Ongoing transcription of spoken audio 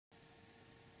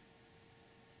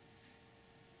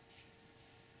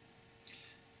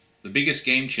biggest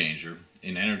game changer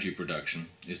in energy production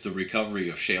is the recovery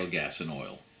of shale gas and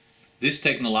oil. This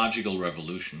technological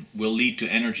revolution will lead to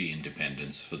energy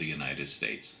independence for the United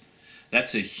States.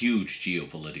 That's a huge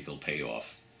geopolitical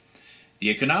payoff. The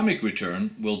economic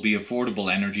return will be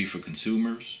affordable energy for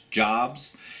consumers,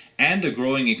 jobs, and a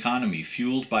growing economy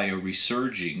fueled by a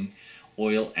resurging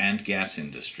oil and gas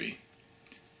industry.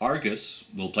 Argus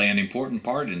will play an important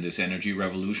part in this energy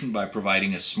revolution by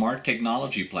providing a smart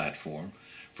technology platform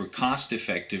for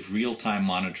cost-effective real-time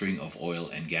monitoring of oil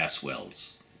and gas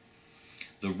wells.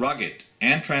 The rugged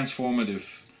and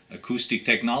transformative acoustic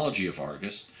technology of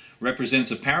Argus represents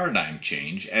a paradigm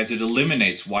change as it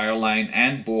eliminates wireline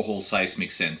and borehole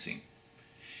seismic sensing.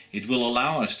 It will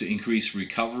allow us to increase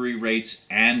recovery rates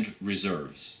and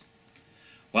reserves.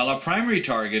 While our primary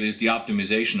target is the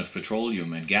optimization of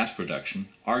petroleum and gas production,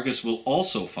 Argus will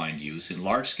also find use in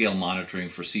large-scale monitoring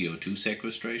for CO2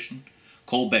 sequestration,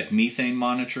 coal bed methane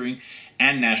monitoring,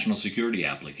 and national security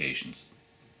applications.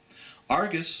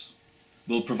 Argus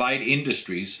will provide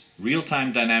industries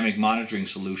real-time dynamic monitoring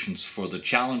solutions for the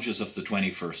challenges of the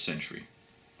 21st century.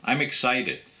 I'm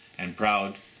excited and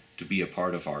proud to be a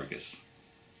part of Argus.